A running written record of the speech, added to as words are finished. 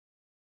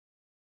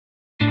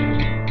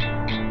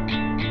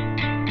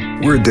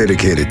We're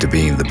dedicated to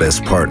being the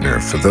best partner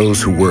for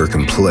those who work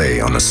and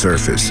play on a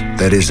surface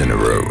that isn't a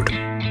road.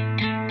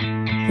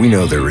 We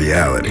know their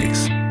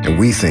realities, and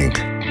we think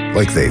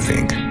like they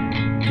think.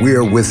 We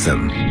are with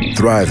them,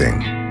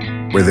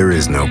 thriving where there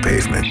is no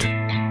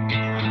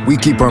pavement. We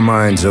keep our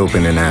minds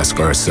open and ask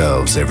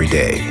ourselves every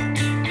day,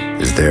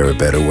 is there a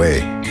better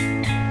way?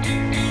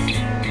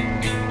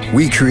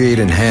 We create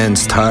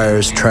enhanced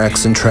tires,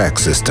 tracks, and track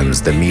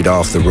systems that meet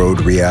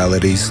off-the-road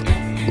realities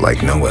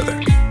like no other.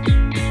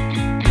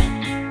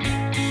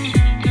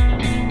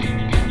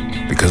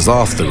 Because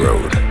off the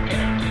road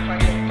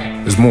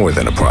is more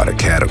than a product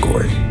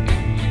category.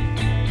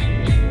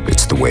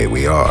 It's the way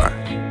we are.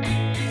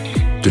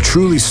 To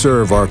truly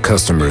serve our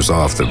customers'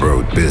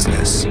 off-the-road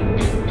business,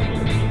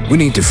 we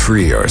need to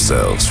free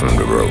ourselves from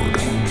the road.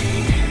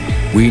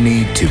 We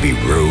need to be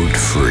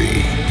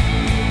road-free.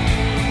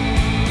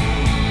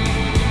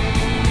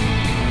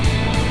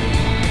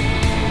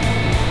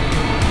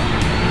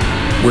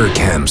 We're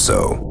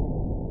Camso,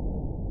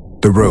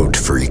 the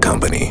road-free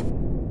company.